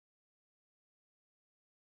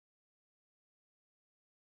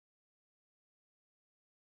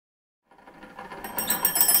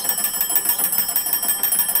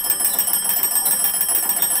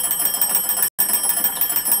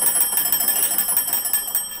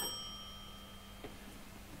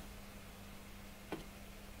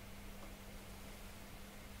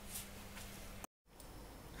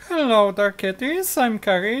Hello there kitties, I'm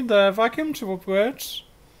Carrie, the vacuum tube witch,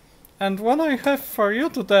 and what I have for you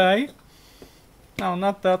today, no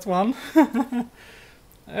not that one,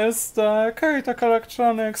 is the Caritek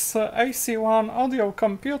Electronics AC-1 audio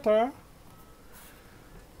computer.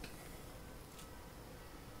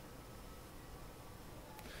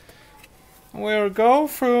 We'll go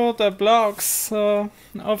through the blocks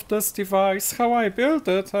of this device, how I built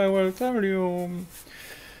it. I will tell you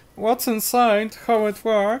what's inside, how it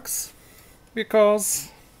works, because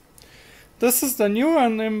this is the new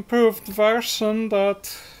and improved version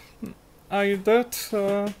that I did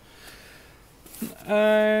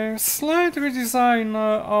a slight redesign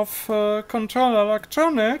of control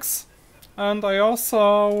electronics, and I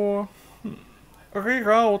also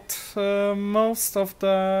rewrote most of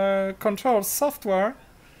the control software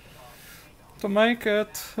to make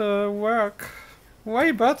it work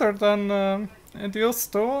way better than it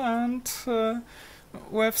used to, and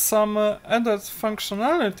with some added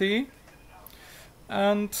functionality,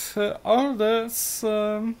 and all this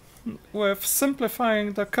with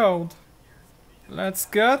simplifying the code. Let's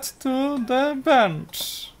get to the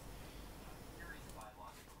bench.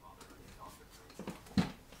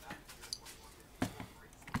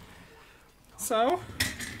 So,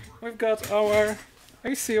 we've got our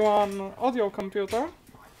AC-1 audio computer.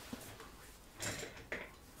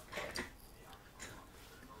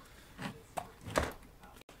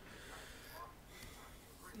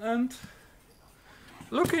 And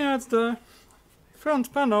looking at the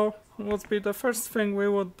front panel would be the first thing we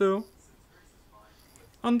would do.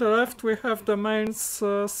 On the left we have the mains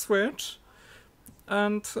switch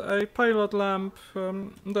and a pilot lamp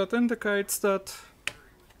that indicates that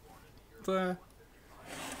the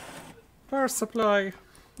power supply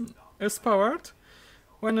is powered.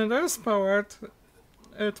 When it is powered,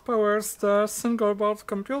 it powers the single board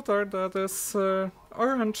computer that is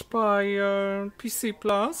Orange Pi PC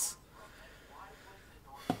Plus.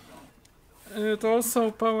 It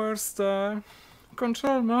also powers the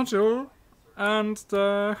control module and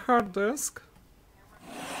the hard disk.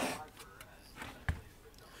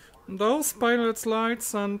 Those pilot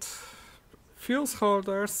lights and fuse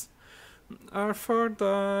holders are for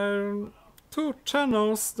the two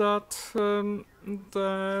channels that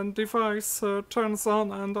the device turns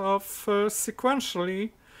on and off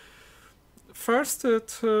sequentially. First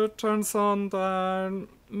it turns on the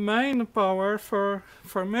main power for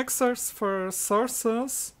mixers, for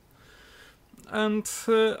sources, and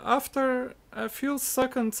after a few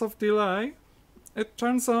seconds of delay it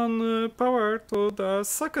turns on power to the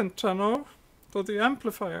second channel, to the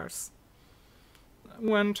amplifiers.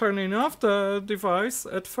 When turning off the device,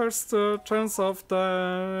 it first turns off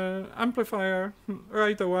the amplifier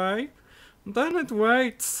right away, then it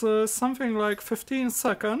waits something like 15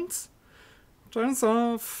 seconds, turns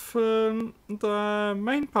off the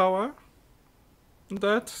main power.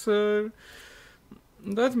 That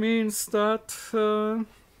means that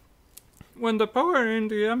when the power in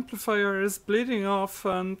the amplifier is bleeding off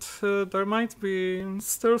and there might be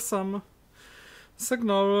still some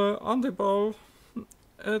signal audible,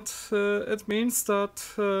 it means that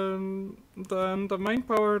then the main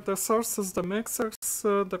power, the sources, the mixers,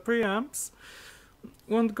 the preamps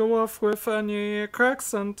won't go off with any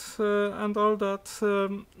cracks and all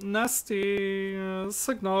that nasty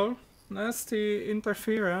signal, nasty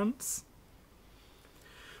interference.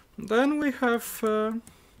 Then we have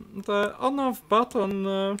the on-off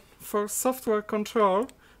button for software control.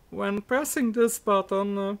 When pressing this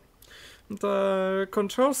button, the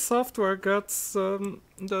control software gets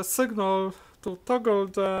the signal to toggle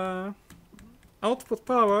the output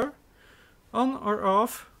power on or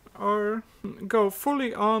off, or go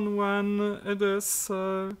fully on when it is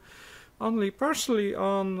only partially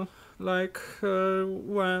on, like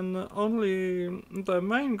when only the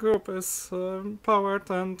main group is powered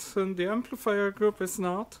and the amplifier group is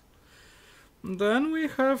not. Then we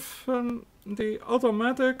have the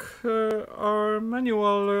automatic or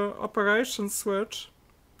manual operation switch.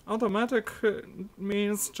 Automatic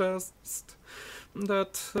means just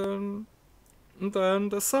that then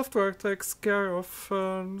the software takes care of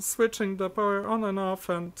switching the power on and off,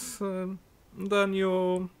 and then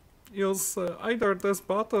you use either this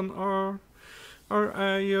button or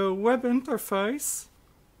a web interface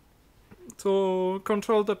to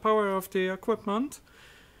control the power of the equipment.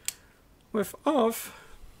 With off,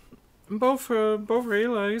 both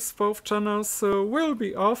relays, both channels will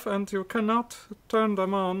be off, and you cannot turn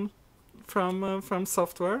them on from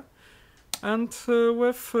software. And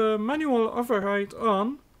with manual override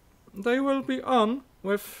on, they will be on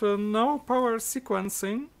with no power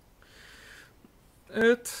sequencing.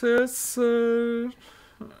 It is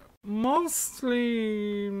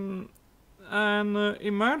mostly an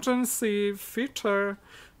emergency feature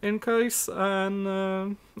in case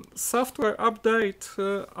an software update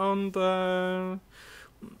on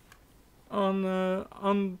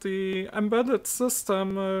the embedded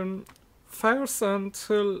system fails and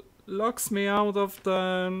locks me out of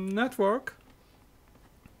the network,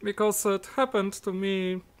 because it happened to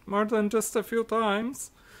me more than just a few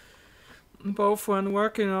times, both when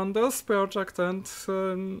working on this project and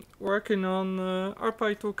working on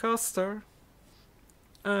RPi2 caster.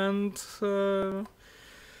 And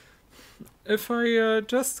if I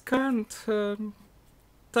just can't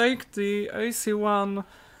take the AC-1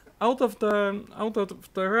 out of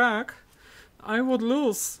the rack, I would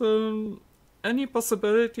lose any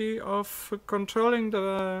possibility of controlling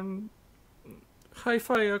the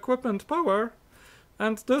hi-fi equipment power,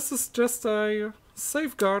 and this is just a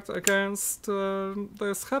safeguard against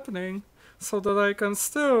this happening, so that I can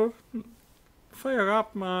still fire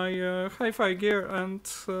up my hi-fi gear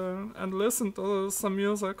and listen to some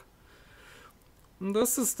music.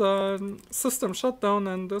 This is the system shutdown,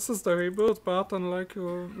 and this is the reboot button, like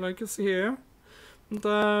you see here.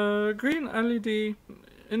 The green LED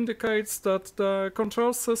indicates that the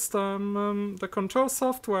control system, the control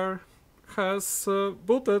software has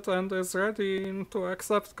booted and is ready to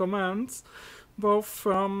accept commands, both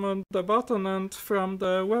from the button and from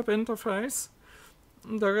the web interface.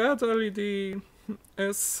 The red LED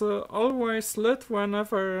is always lit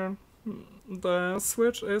whenever the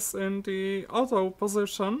switch is in the auto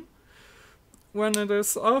position. When it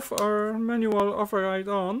is off or manual override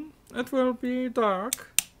on, it will be dark.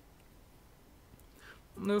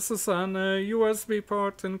 This is an USB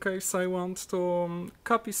port in case I want to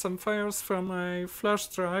copy some files from a flash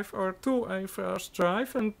drive or to a flash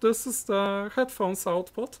drive, and this is the headphones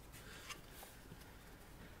output.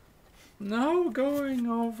 Now going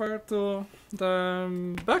over to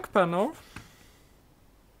the back panel.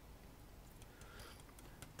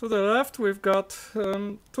 To the left we've got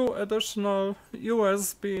two additional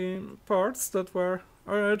USB ports that were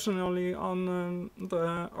originally on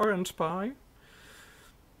the Orange Pi.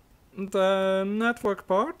 The network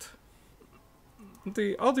port,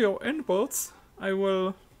 the audio inputs. I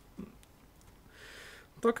will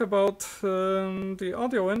talk about the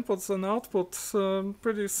audio inputs and outputs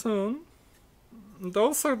pretty soon.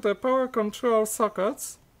 Those are the power control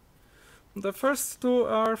sockets. The first two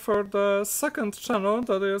are for the second channel,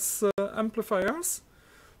 that is amplifiers.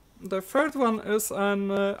 The third one is an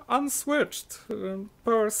unswitched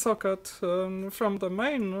power socket from the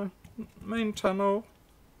main channel.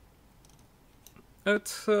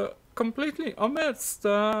 It completely omits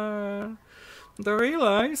the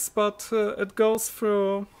relays, but it goes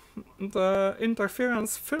through the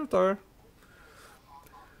interference filter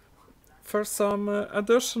for some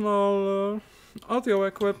additional audio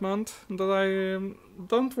equipment that I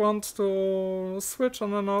don't want to switch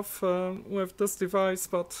on and off with this device,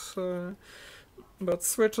 but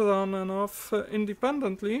switch it on and off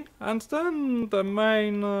independently. And then the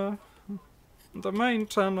main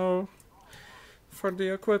channel for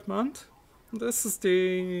the equipment. This is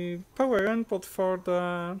the power input for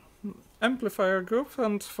the amplifier group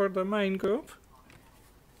and for the main group.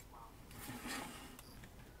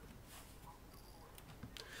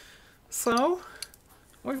 So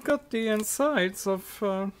we've got the insides of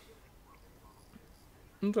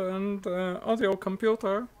the audio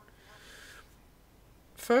computer.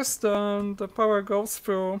 First, the power goes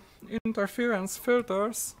through interference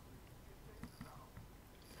filters.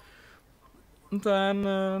 Then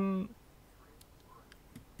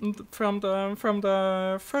from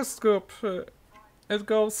the first group it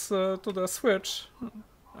goes to the switch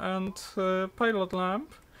and pilot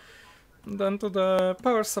lamp, then to the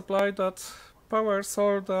power supply that powers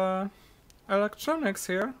all the electronics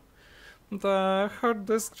here, the hard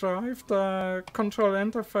disk drive, the control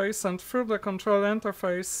interface, and through the control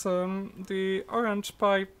interface the Orange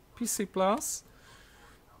Pi PC Plus.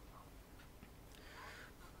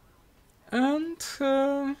 And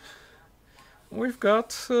we've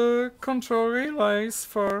got control relays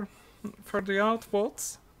for the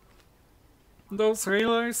outputs. Those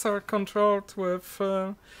relays are controlled with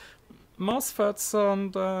MOSFETs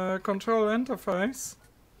on the control interface.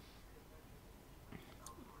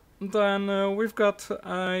 Then we've got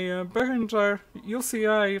a Behringer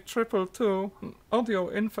UCI 222 audio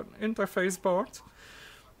interface board.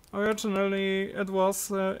 Originally it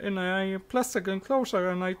was in a plastic enclosure,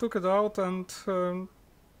 and I took it out and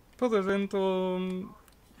put it into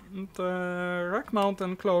the rack mount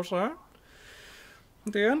enclosure.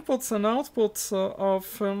 The inputs and outputs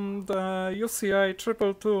of the UCI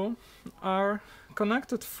 222 are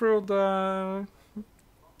connected through the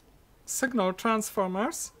signal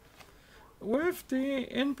transformers with the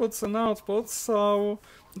inputs and outputs. So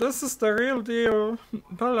this is the real deal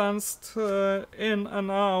balanced in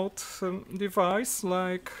and out device,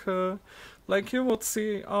 like you would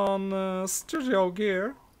see on studio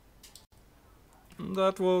gear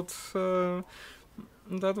that would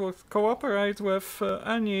cooperate with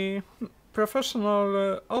any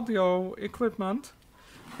professional audio equipment.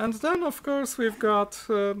 And then of course we've got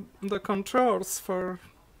the controls for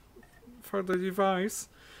the device.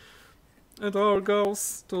 It all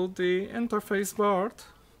goes to the interface board,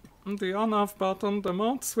 the on-off button, the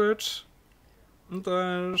mode switch,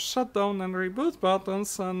 the shutdown and reboot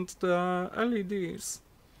buttons, and the LEDs.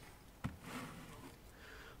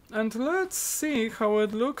 And let's see how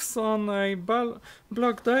it looks on a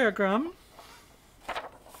block diagram.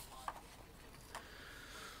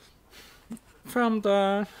 From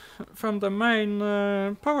the main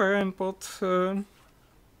power input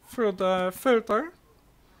through the filter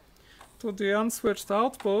to the unswitched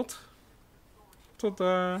output to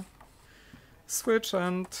the switch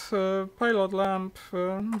and pilot lamp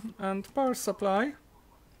and power supply,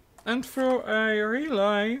 and through a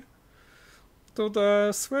relay to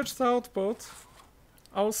the switched output,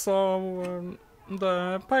 also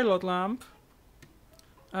the pilot lamp,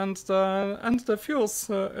 and the fuse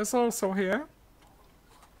is also here.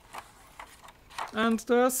 And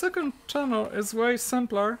the second channel is way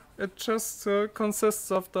simpler. It just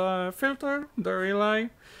consists of the filter, the relay,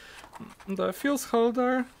 the fuse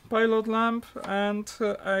holder, pilot lamp, and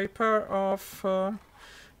a pair of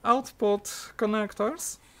output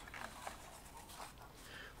connectors.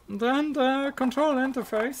 Then the control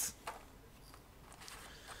interface.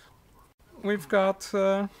 We've got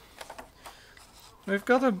a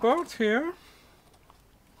board here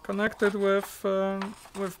connected with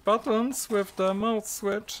buttons, with the mode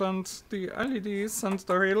switch and the LEDs and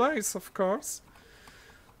the relays, of course.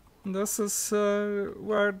 This is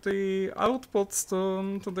where the outputs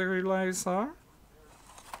to the relays are.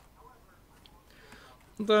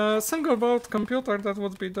 The single board computer, that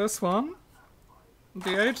would be this one.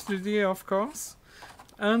 The HDD, of course.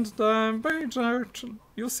 And the Behringer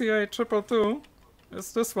UCA 222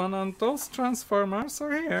 is this one, and those transformers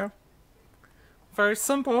are here. Very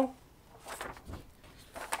simple.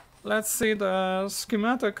 Let's see the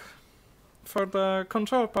schematic for the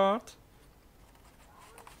control part.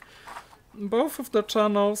 Both of the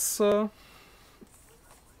channels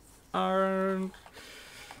are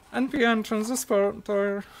NPN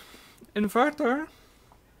transistor inverter.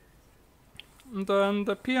 Then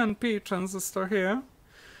the PNP transistor here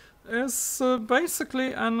is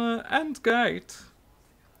basically an AND gate.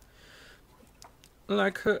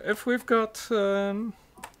 Like if we've got a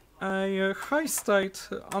high state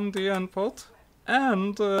on the input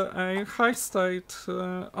and a high state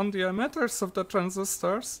on the emitters of the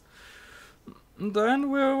transistors, then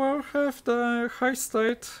we will have the high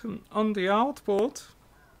state on the output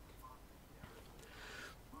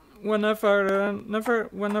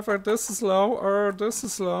whenever this is low or this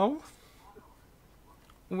is low.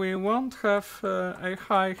 We won't have a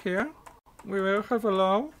high here, we will have a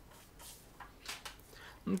low.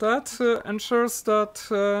 That ensures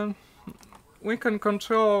that we can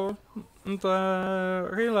control the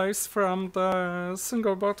relays from the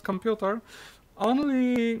single board computer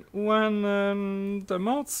only when the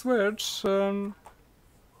mode switch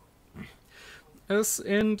is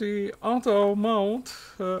in the auto mode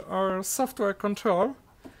or software control.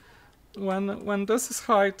 When this is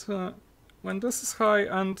high,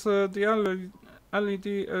 and the LED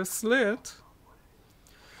is lit,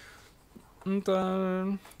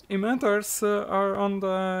 the emitters are on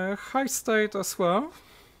the high state as well,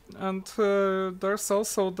 and there's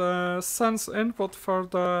also the sense input for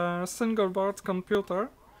the single board computer,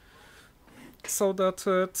 so that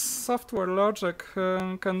its software logic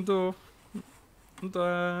can do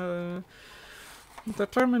the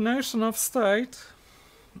determination of state.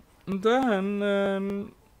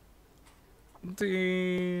 Then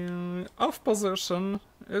the off position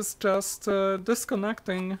is just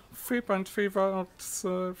disconnecting 3.3 volts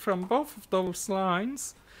from both of those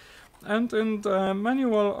lines, and in the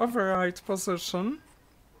manual override position,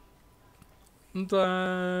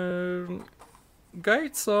 the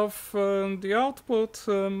gates of the output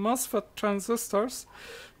MOSFET transistors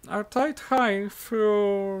are tied high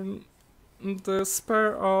through this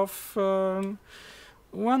pair of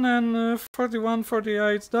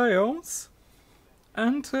 1N4148 diodes,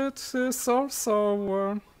 and it is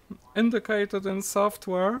also indicated in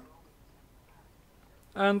software.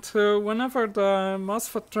 And whenever the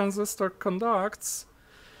MOSFET transistor conducts,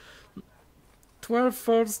 12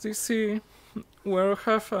 volts DC will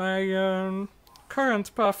have a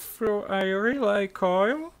current path through a relay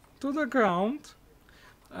coil to the ground,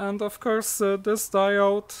 and of course this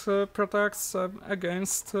diode protects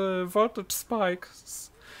against voltage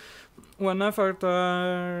spikes whenever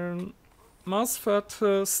the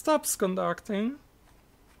MOSFET stops conducting.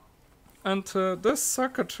 And this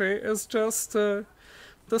circuitry is just the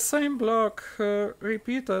same block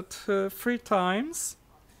repeated 3 times.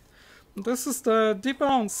 This is the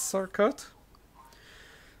debounce circuit,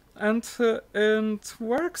 and it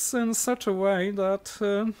works in such a way that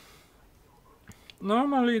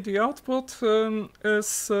normally the output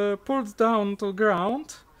is pulled down to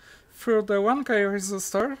ground through the 1K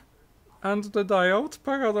resistor and the diode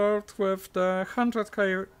paralleled with the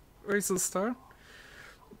 100K resistor.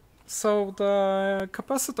 So the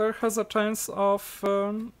capacitor has a chance of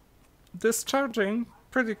discharging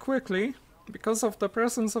pretty quickly because of the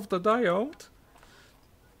presence of the diode.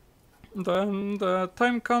 Then the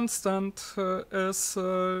time constant is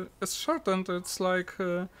shortened. It's like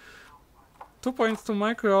 2.2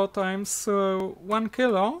 micro times 1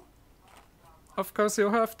 kilo. Of course, you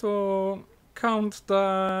have to count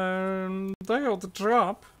the diode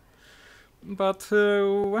drop, but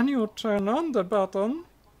when you turn on the button,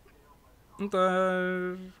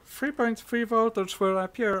 the 3.3 voltage will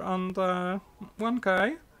appear on the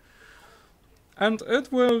 1K, and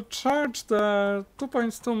it will charge the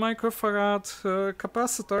 2.2 microfarad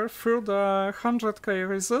capacitor through the 100K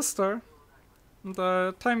resistor.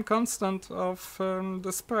 The time constant of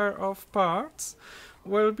this pair of parts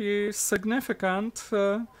will be significant.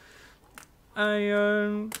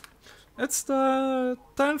 It's the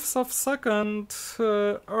tenths of second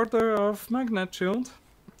order of magnitude,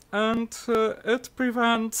 and it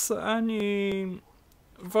prevents any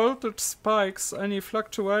voltage spikes, any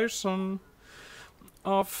fluctuation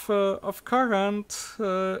of current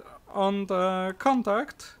on the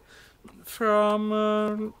contact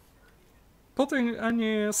from putting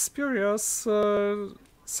any spurious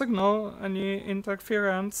signal, any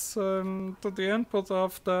interference to the input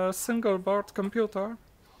of the single board computer.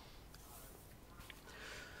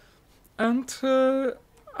 And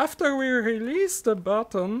after we release the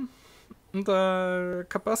button, the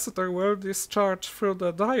capacitor will discharge through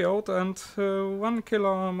the diode and 1 kilo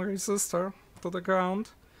ohm resistor to the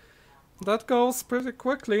ground. That goes pretty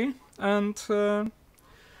quickly, and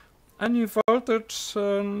any voltage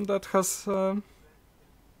that has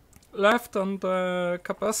left on the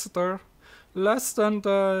capacitor less than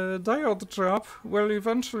the diode drop will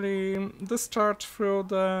eventually discharge through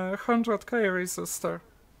the 100K resistor.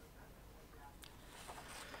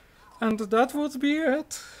 And that would be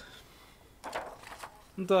it.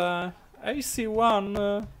 The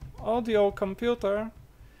AC-1 audio computer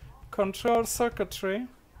control circuitry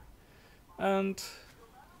and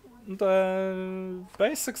the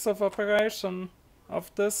basics of operation of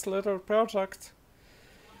this little project.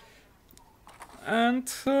 And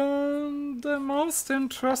the most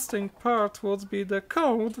interesting part would be the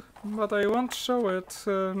code, but I won't show it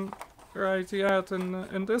right yet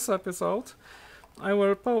in this episode. I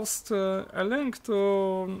will post a link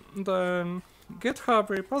to the GitHub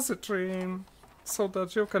repository so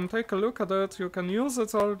that you can take a look at it. You can use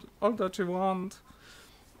it all that you want.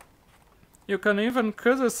 You can even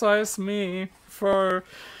criticize me for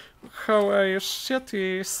how a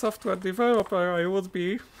shitty software developer I would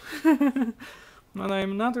be. But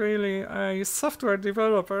I'm not really a software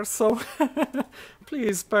developer, so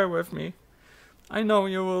please bear with me. I know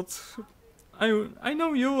you would. I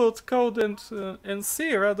know you would code in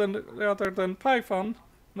C rather than Python,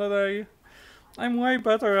 but I'm way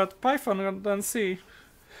better at Python than C.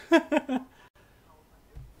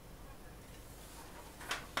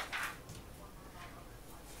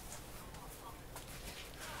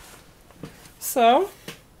 So,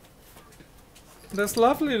 this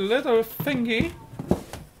lovely little thingy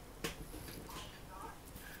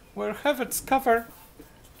will have its cover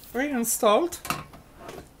reinstalled.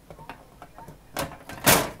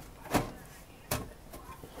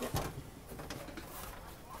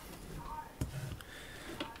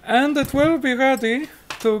 And it will be ready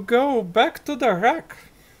to go back to the rack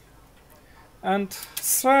and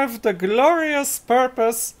serve the glorious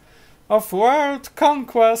purpose of world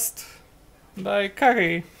conquest by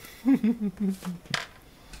curry.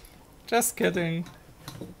 Just kidding.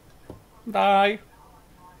 Bye.